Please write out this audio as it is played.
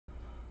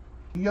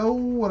Yo,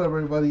 what up,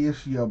 everybody?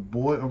 It's your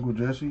boy, Uncle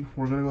Jesse.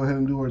 We're going to go ahead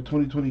and do our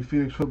 2020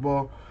 Phoenix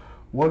Football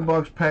one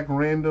box pack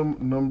random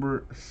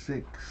number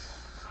 6.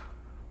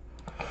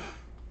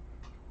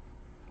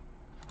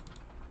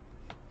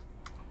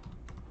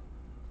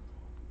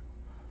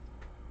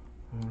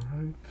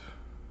 Alright,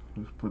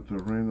 let's put the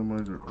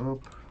randomizer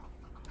up.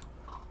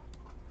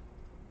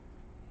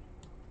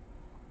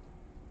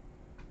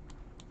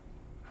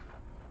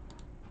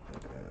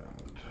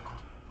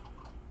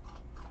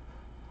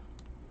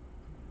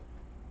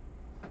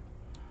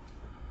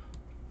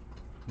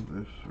 And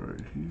this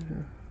right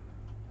here.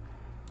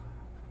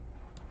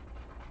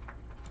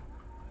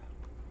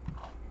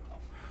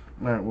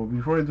 Alright, well,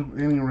 before I do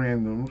any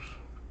randoms,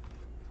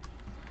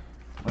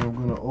 I'm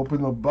going to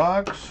open the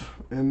box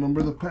and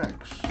number the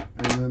packs.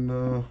 And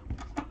then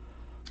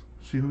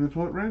see who gets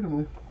what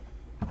randomly.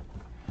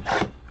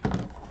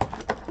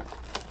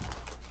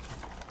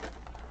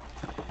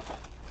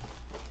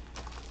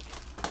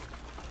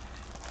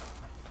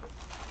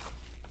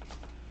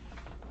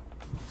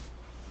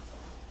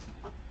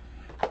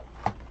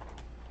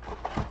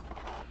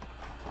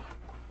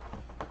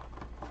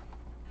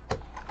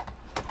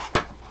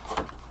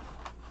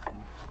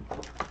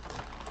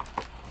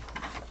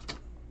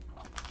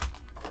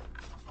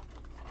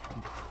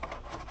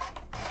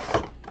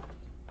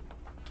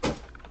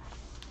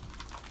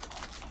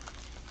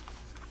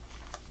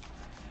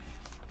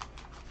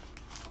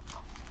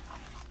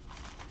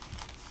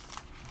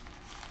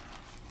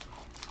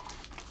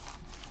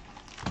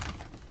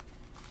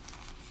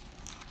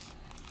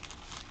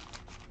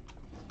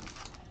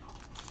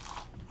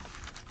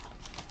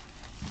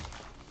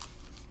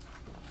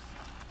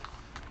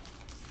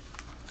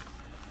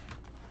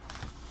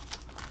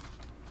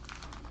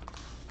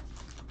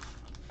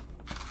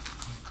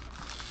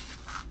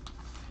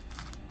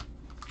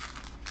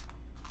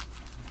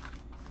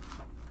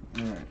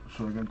 Alright,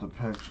 so I got the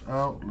packs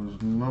out.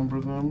 Let's number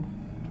them.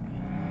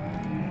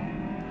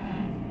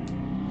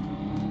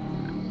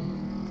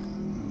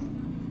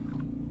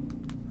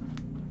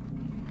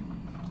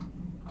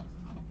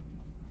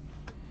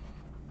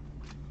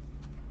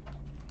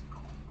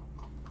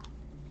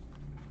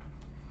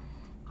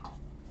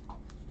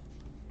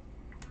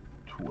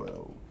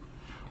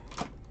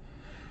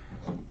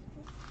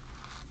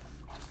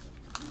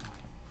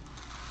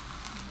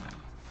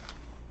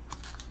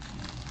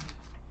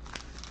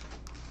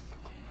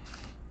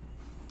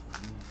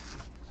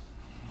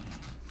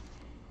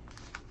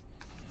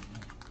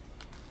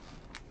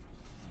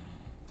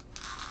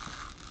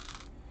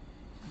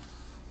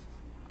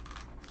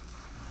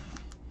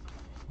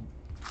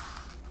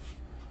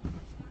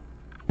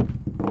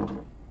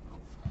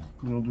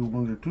 We don't do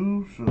ones or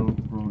twos, so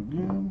roll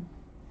again.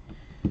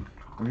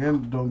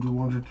 Again, don't do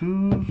ones or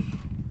twos.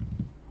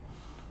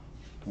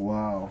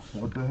 Wow,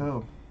 what the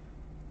hell?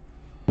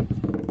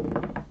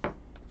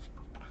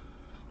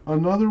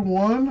 Another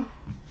one.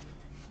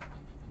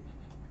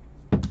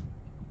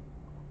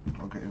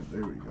 Okay,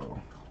 there we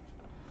go.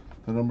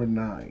 The number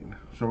 9.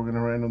 So we're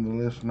gonna random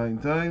the list 9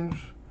 times.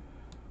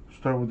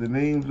 Start with the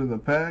names and the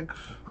packs,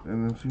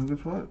 and then see who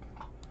gets what.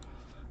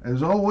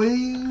 As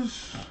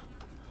always,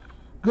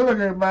 good luck,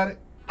 everybody.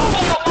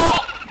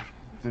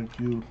 Thank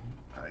you,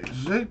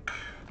 Isaac.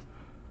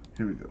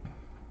 Here we go.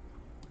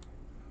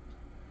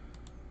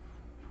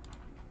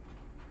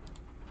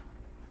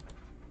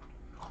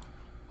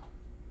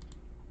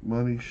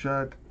 Money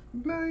shot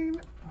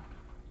 9.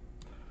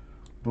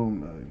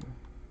 Boom, 9.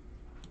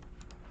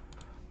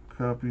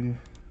 Copy.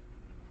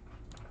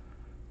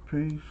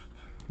 Paste.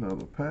 Now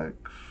the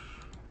packs.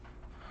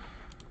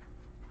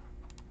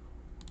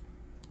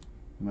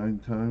 9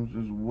 times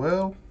as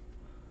well.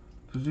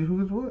 To see who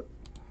gets what.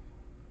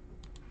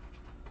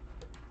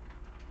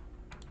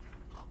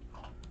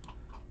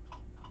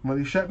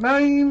 Money shot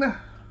 9.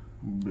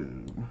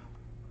 Boom.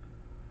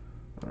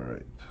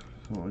 Alright.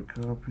 So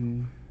I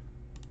copy.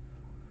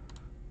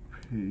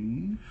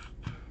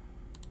 Paste.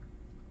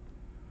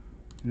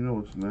 You know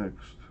what's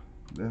next.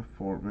 That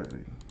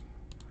formatting.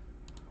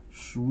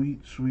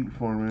 Sweet, sweet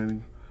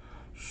formatting.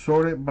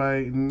 Sort it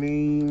by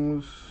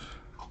names.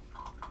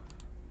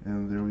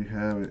 And there we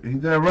have it. He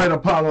did right,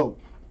 Apollo.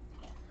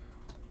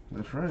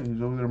 That's right.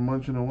 He's over there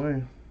munching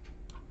away.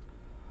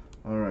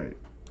 Alright.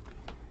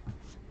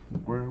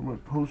 Where are my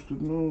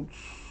post-it notes?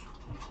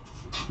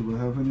 Do I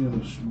have any of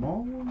the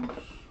small ones?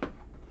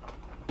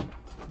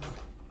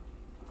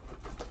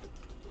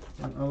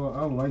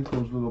 I like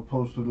those little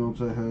post-it notes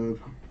I had.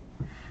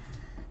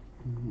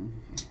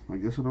 I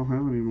guess I don't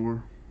have any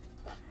more.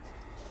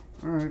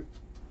 Alright.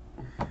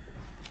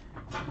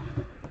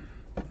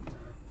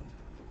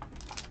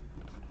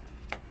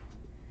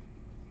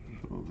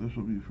 So this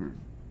will be for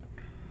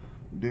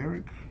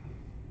Derek.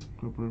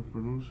 Hope I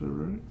pronounced that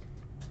right.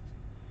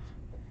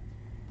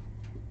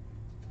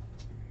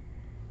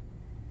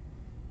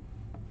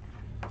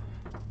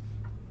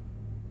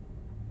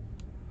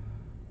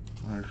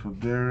 Alright, so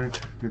Derek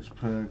gets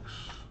packs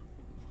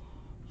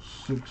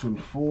 6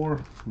 and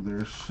 4.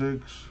 There's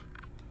 6.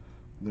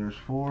 There's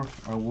 4.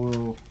 I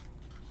will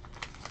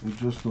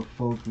adjust the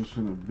focus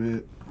in a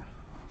bit.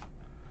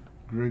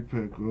 Greg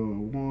pack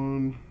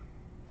 1.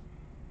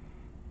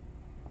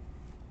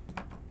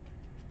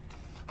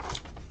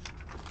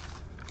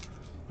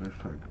 There's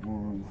pack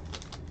 1.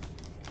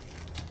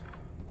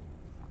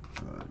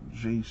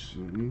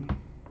 Jason.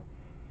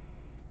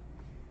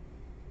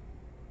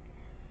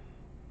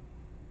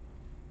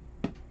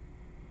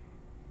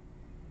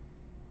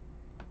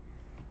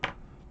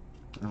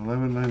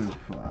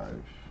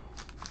 $11.95.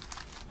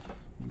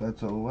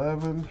 That's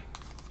 11.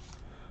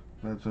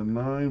 That's a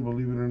 9,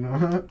 believe it or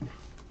not.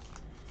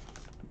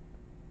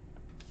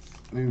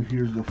 And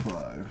here's the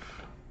 5.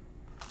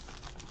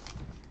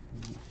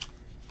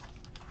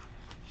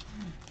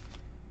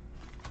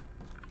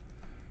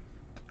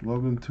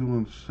 Logan 2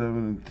 and 7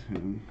 and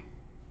 10.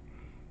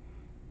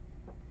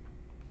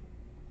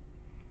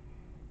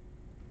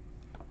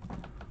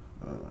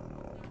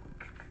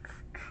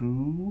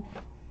 Two.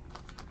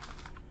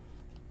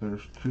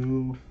 There's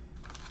 2.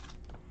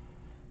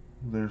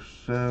 There's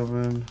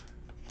 7. And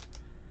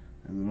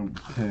the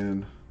number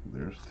 10.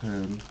 There's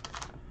 10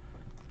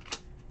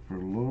 for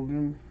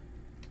Logan.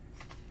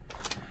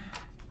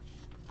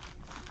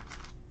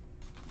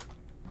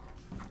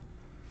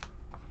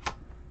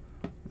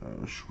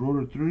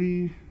 Schroeder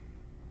 3.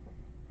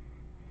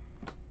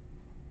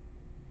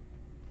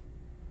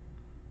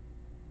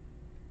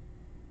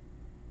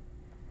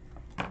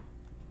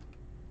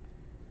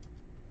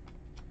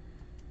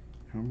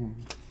 Come on.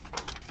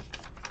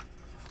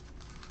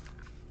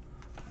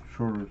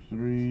 Schroeder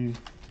 3.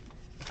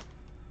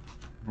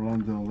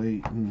 Blondell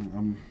 8. I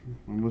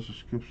must have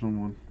skipped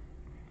someone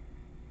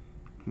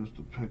because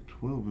the pack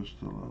 12 is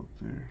still out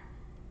there.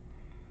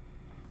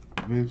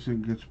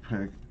 Vincent gets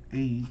pack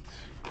 8.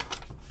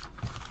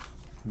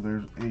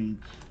 There's 8.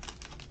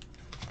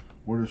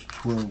 Where does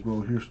 12 go?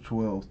 Here's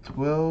 12.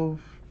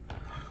 12.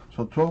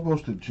 So 12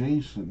 goes to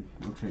Jason.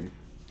 Okay.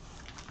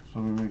 So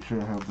let me make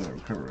sure I have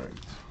that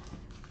correct.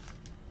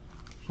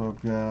 So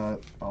I've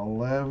got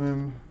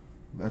 11.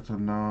 That's a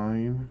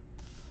 9.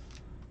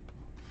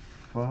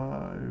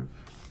 5.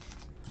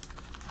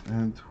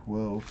 And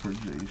 12 for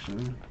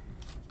Jason.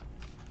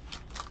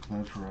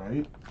 That's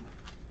right.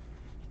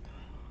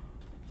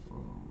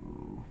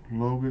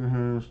 Logan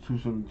has 2,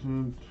 7,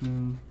 10,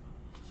 2,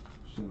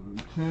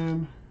 7,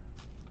 10.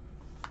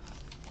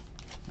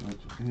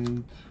 That's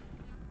 8.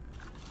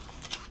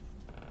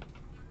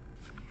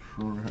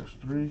 Schroeder has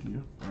 3.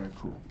 Yep. Alright,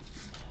 cool.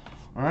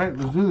 Alright,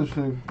 let's do this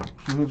thing.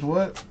 See who's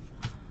what.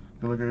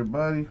 Good luck,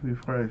 everybody.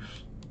 Before I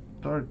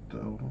start,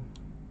 though,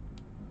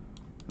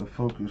 the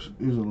focus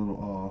is a little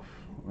off.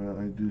 Well,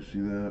 I do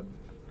see that.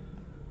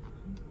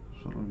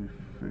 So let me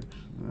fix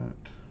that.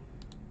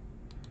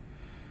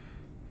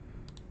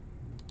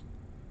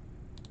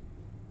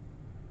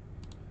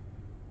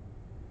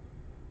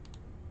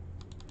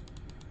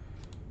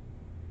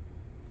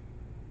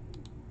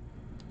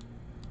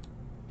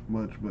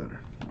 Much better.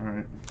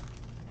 Alright.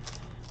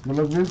 Good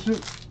luck,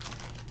 Vincent.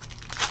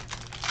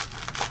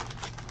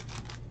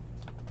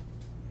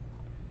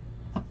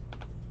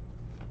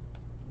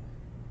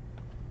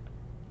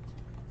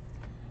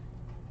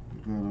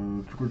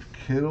 Got George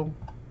Kittle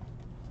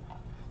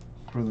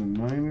for the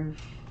Niners.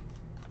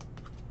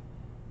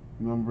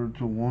 Numbered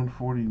to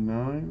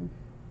 149.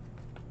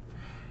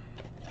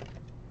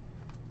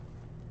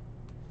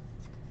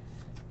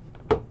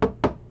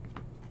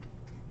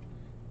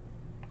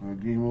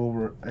 Game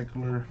over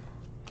Eckler,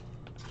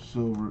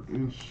 silver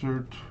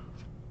insert,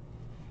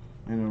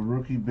 and a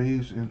rookie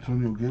base,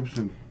 Antonio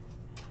Gibson.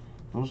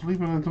 Don't sleep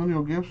on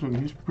Antonio Gibson,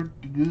 he's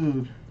pretty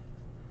good.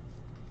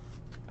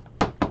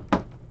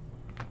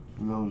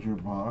 And that was your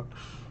box.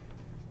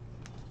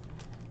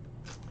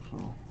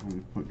 So let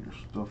me put your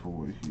stuff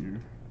away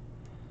here.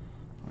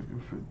 I can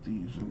fit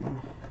these in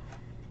there.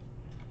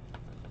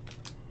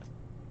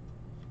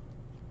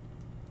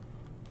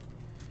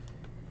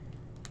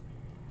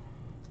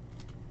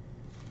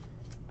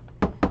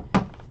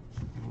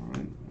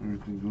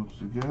 Everything goes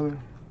together.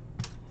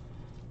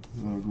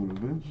 Now go to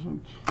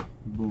Vincent.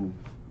 Boom.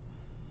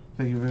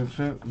 Thank you,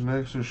 Vincent.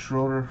 Next is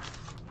Schroeder.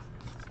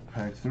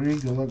 Pack 3.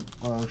 Good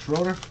luck,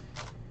 Schroeder.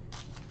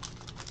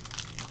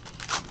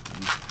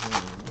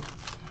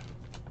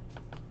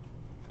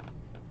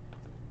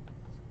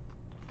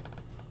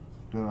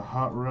 Got a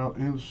hot route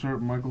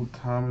insert. Michael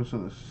Thomas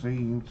of the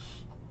Saints.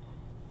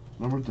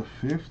 Number to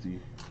 50.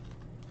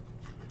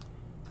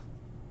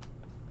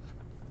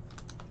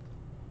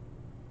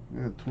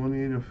 Yeah,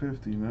 28 of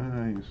 50,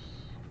 nice.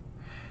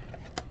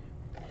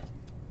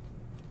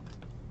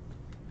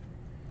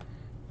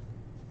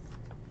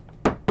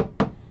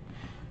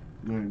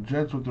 The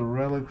Jets with the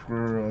relic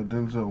for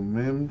Denzel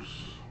Mims.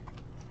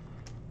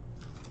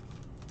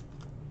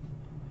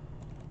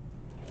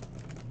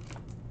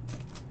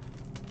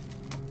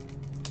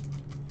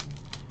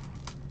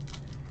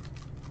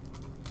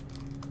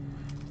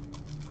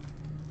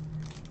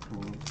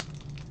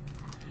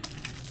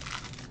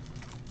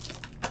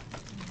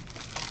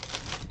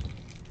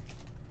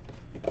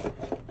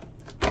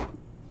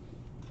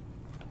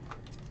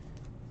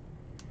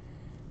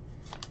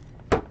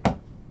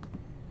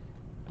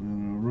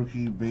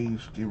 Rookie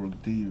base, Gabriel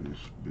Davis,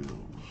 Bills.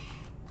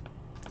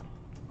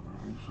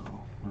 so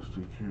let's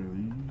take care of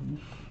these.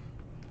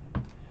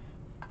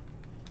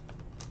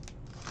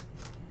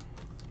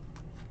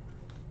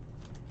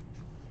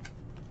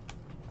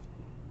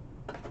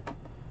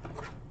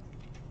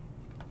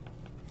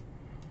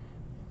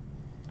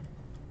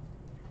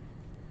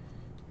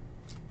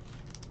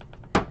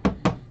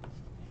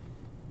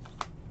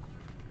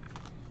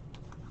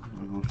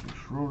 There goes to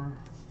Schroeder.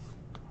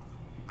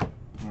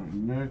 Alright,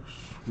 next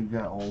we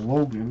got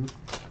Logan.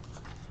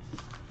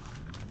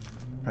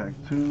 Pack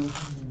 2.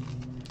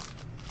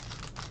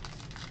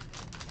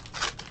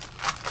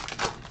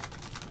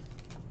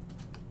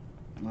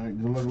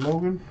 Alright, good luck,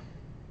 Logan.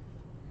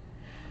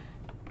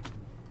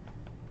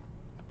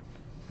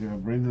 We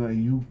got Brandon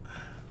Ayuk.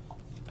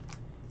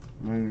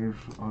 Niners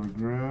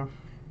autograph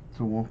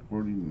to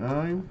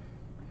 149.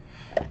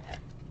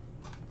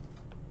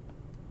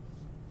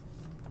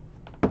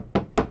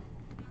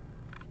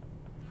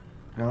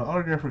 Got an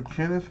autograph for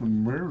Kenneth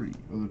Murray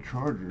of the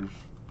Chargers.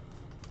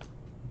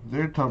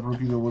 Their top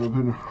rookie that would have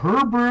been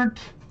Herbert.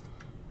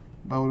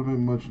 That would have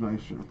been much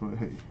nicer, but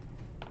hey.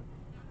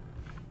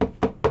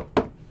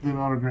 An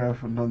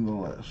autograph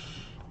nonetheless.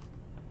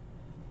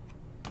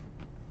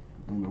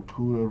 And the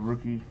Kuda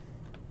rookie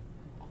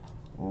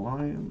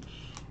Lions.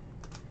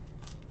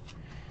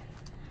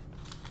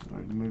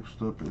 Alright,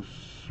 next up is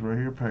right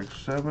here, pack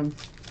 7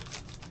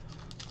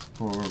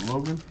 for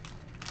Logan.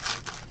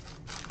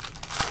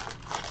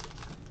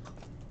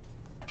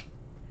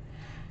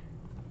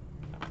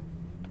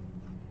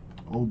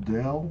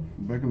 Odell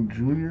Beckham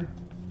Jr.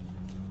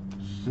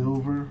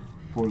 Silver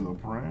for the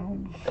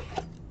Browns.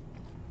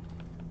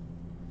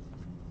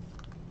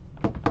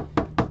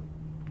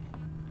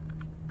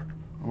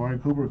 Amari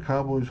Cooper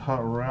Cowboys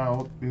hot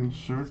route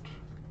insert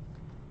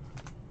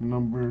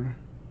numbered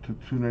to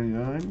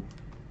 299.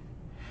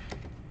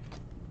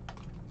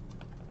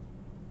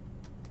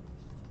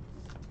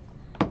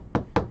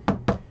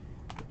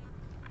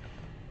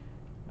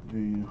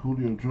 The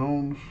Julio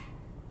Jones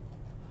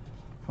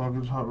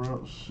Falcons hot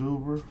route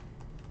silver.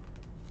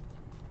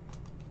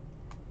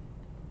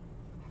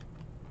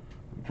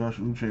 Josh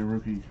Uche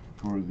rookie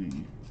for the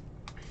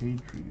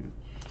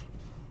Patriots.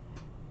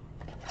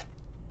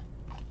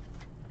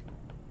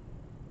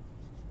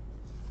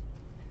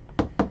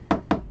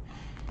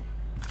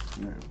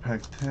 Right,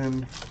 pack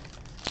 10.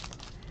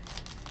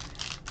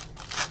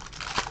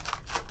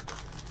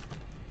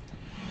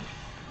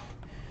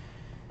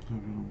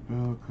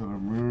 Bell, Kyler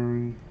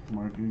Murray,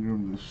 Mark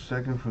Ingram the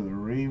second for the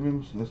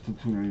Ravens. That's the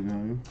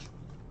 299.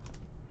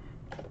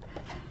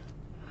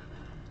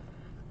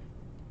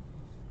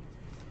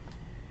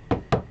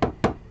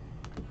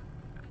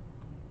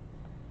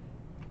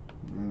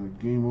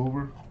 Game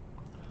over.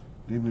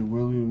 David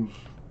Williams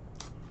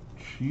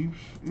Chiefs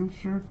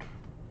insert.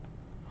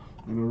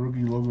 And a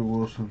rookie Logan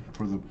Wilson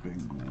for the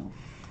Bengals.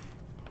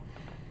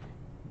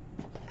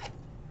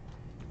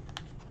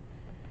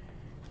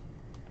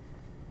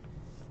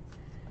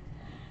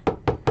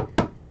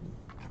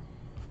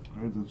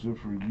 Alright, that's it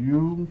for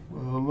you,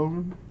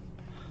 Logan.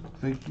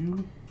 Thank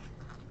you.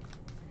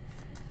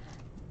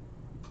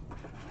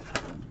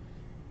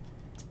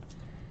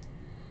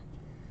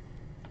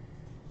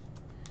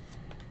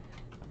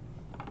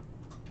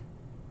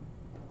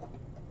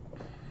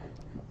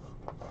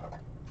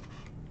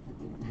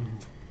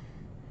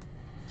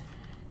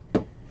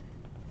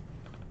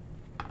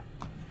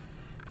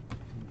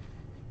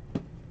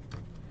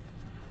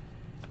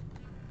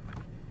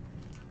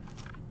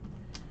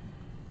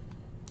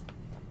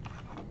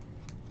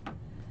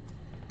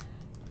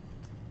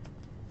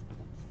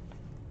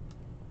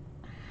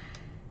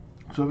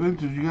 So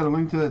Vintage, you got a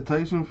link to that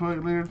Tyson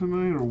fight later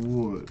tonight, or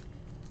what?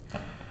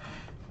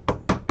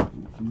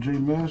 J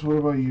Mass, what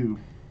about you?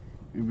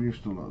 If you're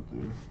still out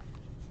there.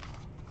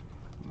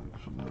 Right,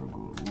 so that'll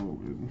go to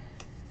Logan.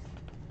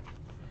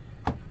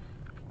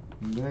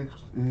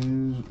 Next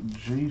is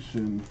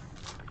Jason.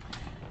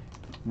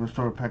 I'm gonna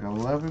start with pack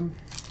 11.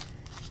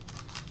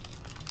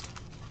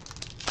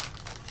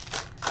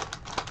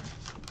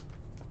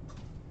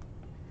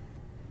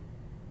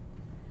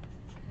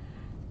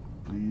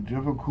 The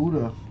Jeff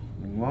Okudah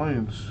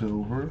Lions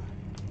silver.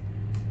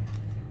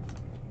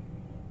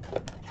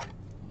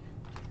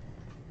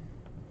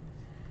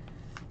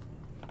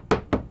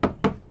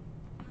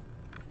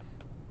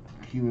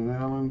 Keenan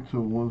Allen to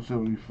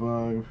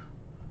 175.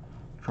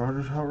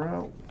 Chargers hot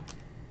route.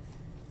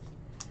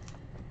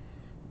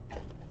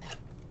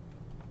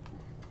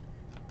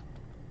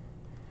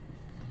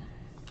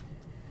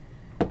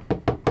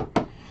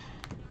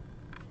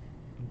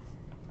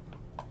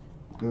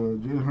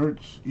 Jalen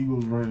Hurts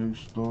Eagles Rising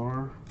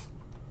Star.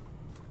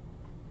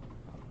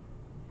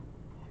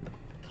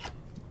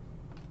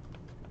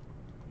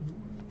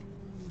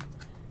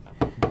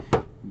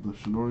 The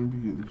snoring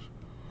begins.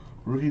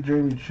 Rookie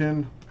Jeremy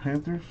Chin,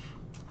 Panthers.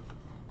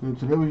 And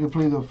today we can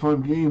play the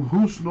fun game.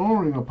 Who's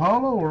snoring,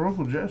 Apollo or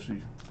Uncle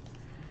Jesse?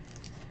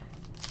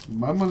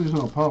 My money's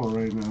on Apollo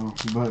right now,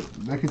 but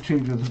that could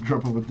change at the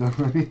drop of a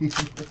dime.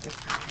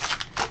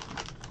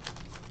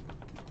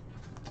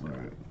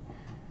 Alright.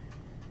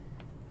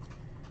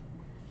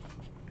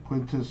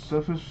 Quintez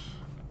Cephas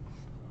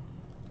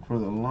for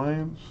the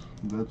Lions.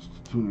 That's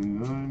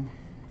 $2.99.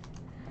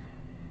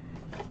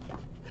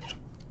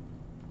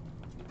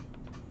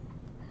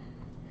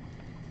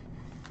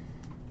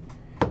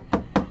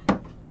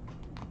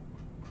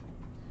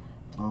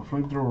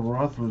 Flamethrower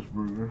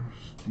Roethlisberger,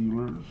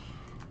 Steelers.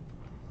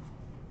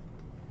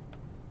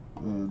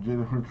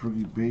 Jalen Hurts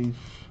rookie base.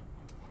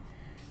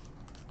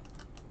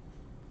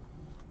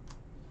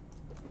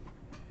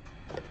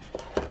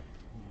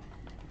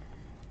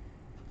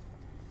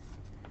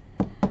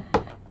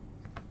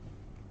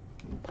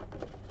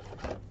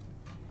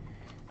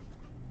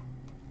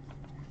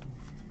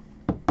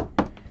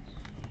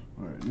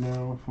 Alright,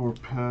 now for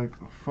pack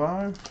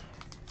 5.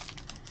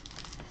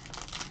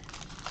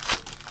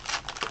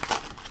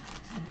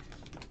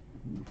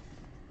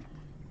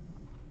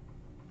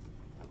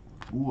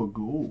 Ooh, a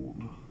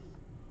gold.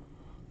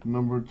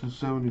 Number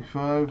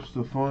 275,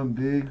 Stephon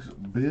Diggs,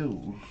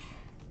 Bills.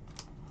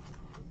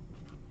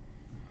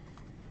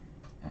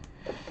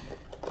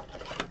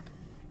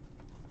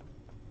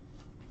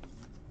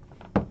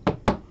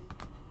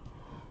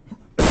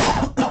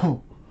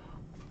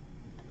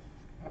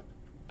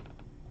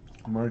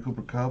 Amari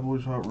Cooper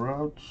Cowboys, Hot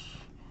Routes.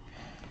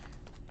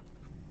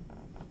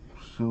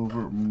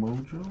 Silver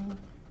Mojo.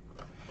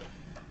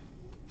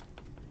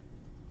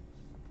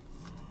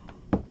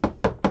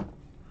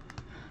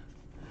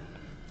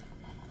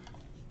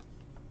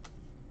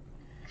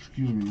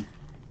 Excuse me.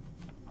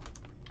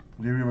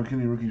 Jerry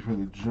McKinney rookie for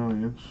the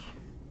Giants.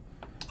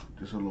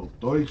 Just a little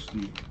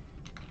thirsty.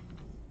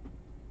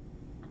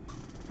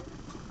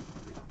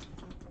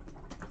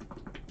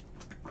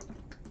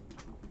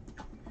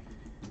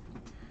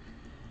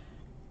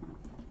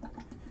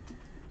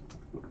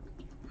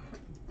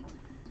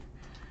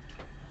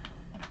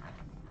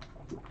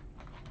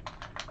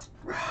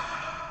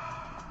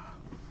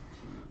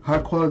 High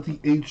quality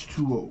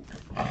H2O.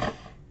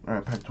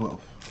 Alright, pack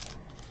 12.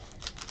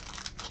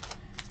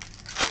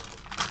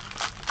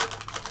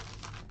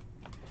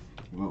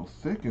 A little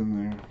thick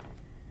in there.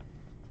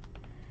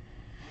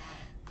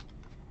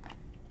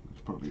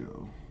 It's probably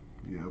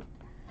yep.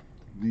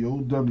 The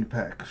old dummy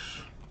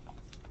packs.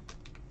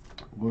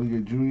 Willie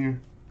Gay Jr.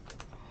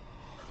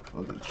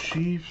 of the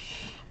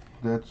Chiefs.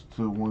 That's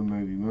to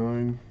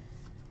 $1.99.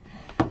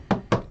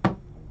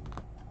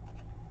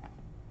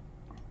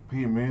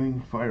 Peyton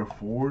Manning Fire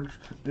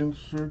Forged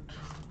insert.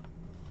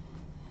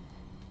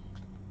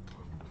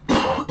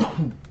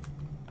 And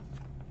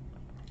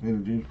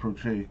a James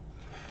Prochet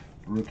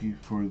rookie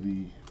for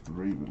the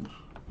Ravens.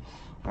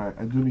 Alright,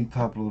 I do need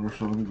top loader,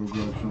 so let me go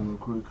grab some real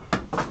quick.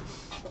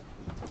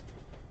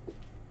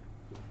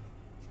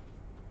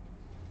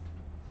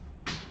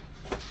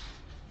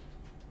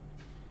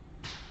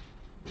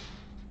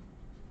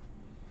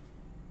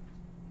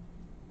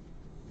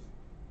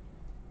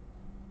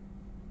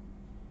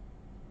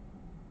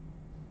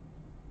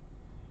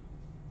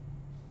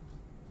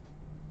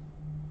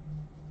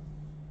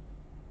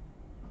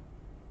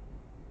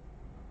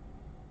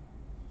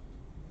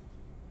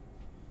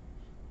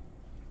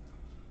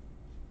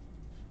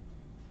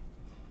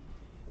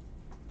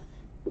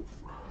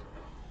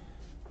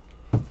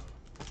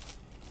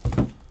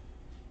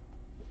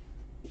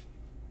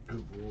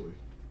 Good boy.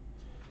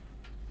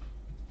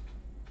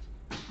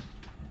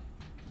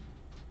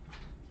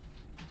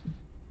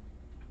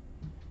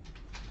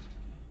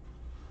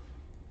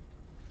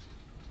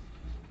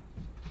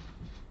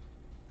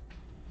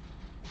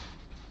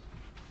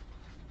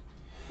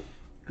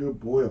 Good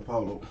boy,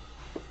 Apollo.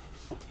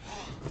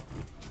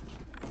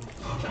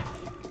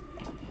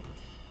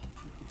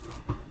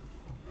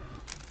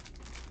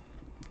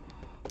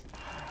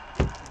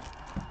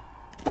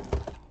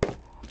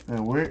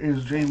 And where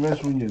is J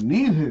Mess when you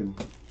need him?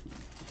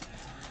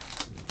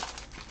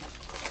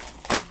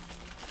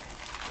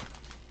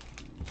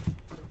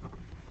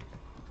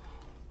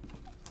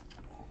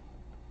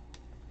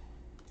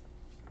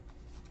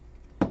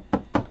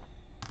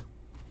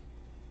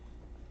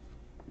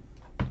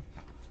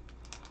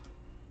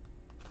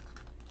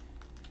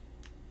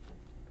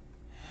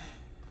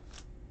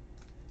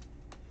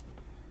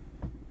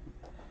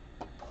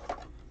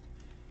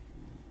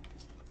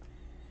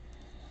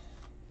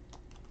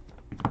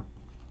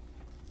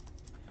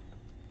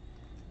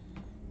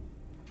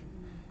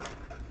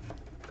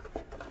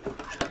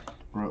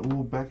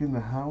 Raul back in the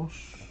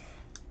house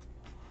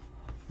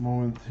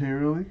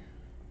momentarily.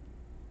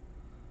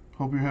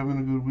 Hope you're having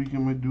a good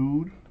weekend, my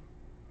dude.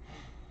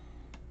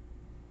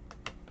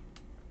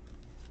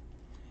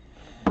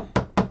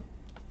 Alright,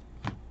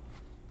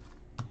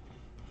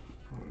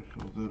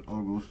 so that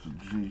all goes to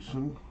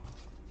Jason.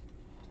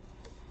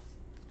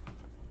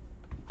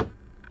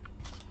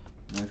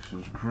 Next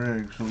is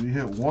Greg. So we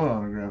hit one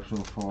autograph so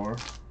far.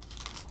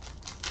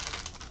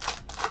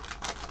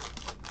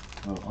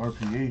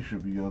 RPA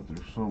should be out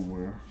there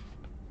somewhere.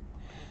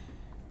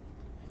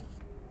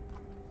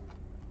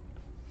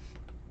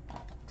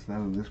 It's not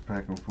in this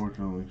pack,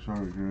 unfortunately.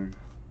 Sorry, Greg.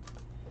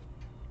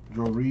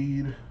 Joe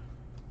Reed.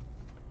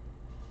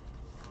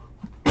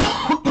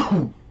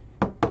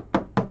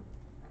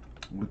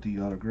 With the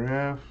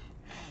autograph.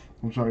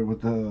 I'm sorry,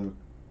 with the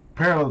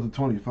parallel to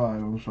 25.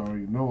 I'm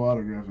sorry, no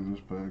autograph in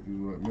this pack is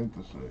what I meant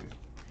to say.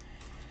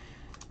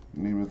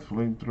 Namath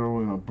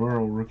Flamethrower and a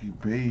Burrow rookie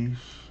base.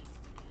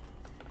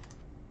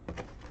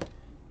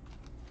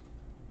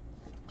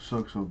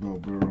 Sucks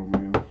about Burrow,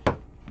 man.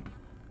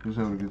 He's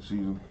having a good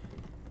season.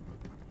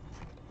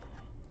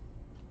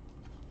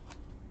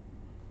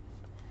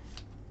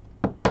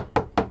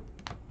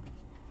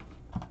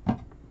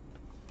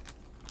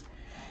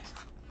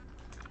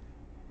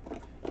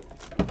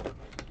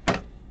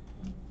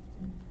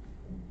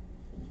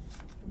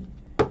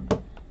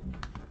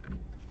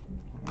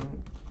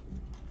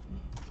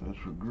 That's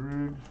for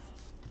Greg.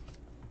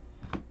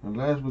 And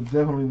last but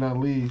definitely not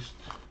least,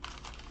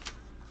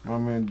 my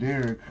man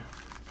Derek,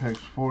 packs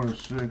 4 and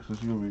 6.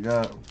 Let's see what we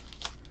got.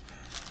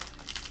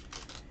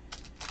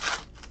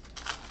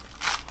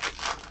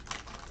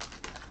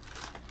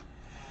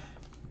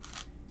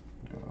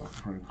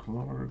 Frank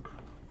Clark.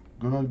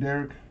 Good luck,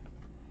 Derek.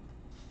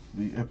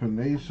 The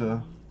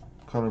Epinesa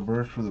color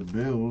burst for the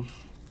Bills.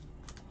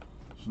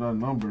 It's not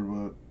numbered,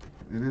 but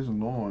it is a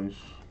noise.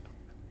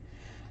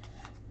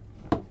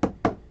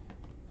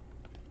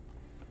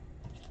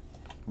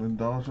 Lynn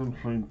Dawson,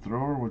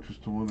 Flamethrower, which is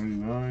to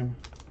 189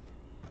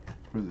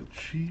 for the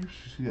Chiefs.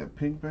 You see that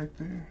pink back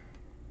there?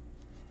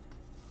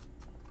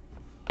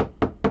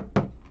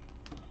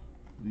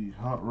 The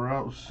Hot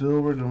Route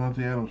Silver,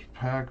 Devontae Adams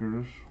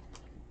Packers.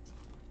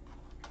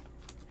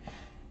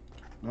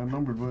 Not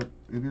numbered, but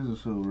it is a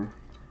silver.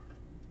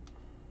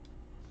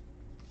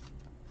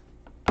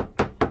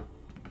 And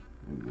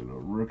then a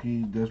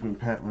rookie, Desmond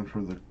Patman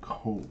for the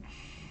Colts.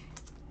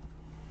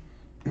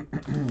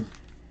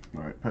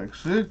 Alright, pack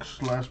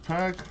 6, last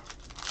pack.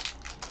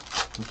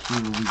 Let's see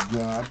what we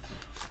got.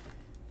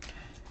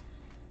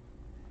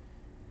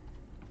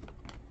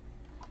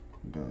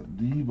 We got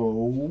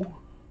Debo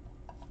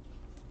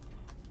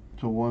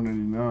to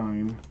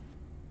 189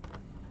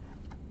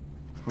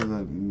 for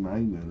the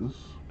Niners.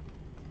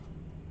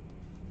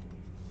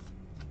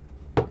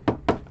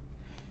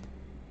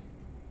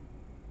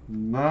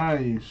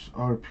 Nice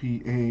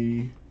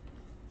RPA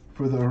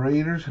for the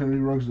Raiders. Henry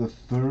Ruggs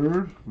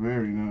III.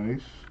 Very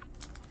nice.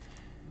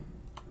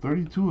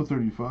 32 of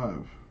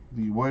 35.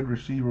 The wide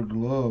receiver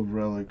glove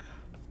relic.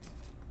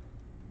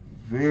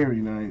 Very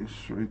nice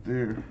right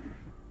there.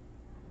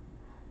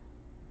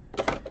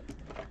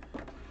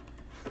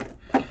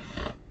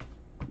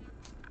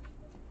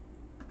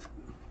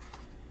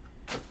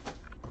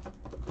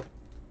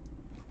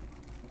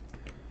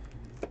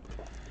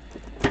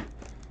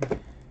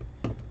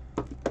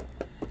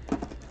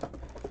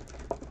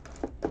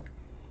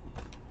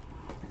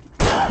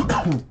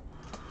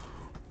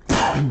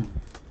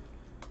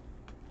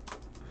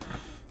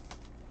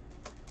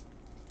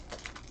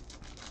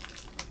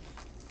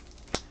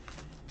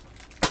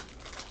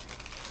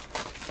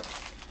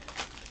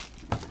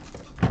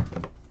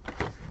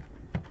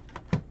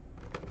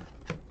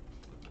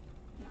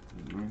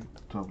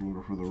 Top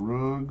loader for the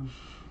Rugs.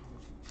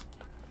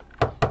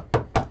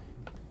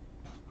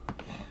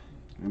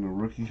 And a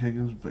rookie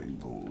Higgins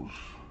Bengals.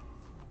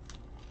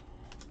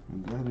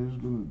 And that is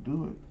going to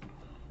do it.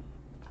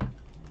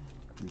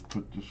 Let me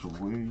put this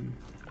away.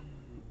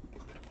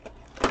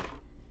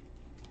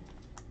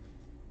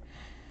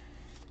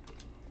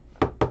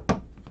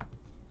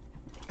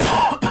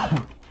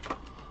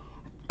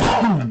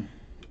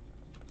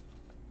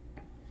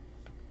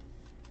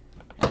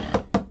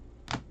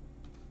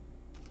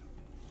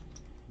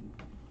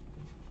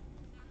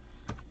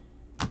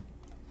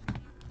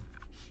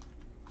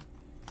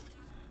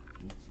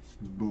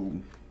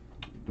 Boom.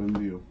 Done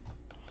deal.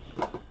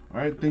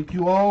 Alright, thank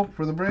you all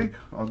for the break.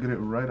 I'll get it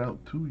right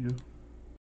out to you.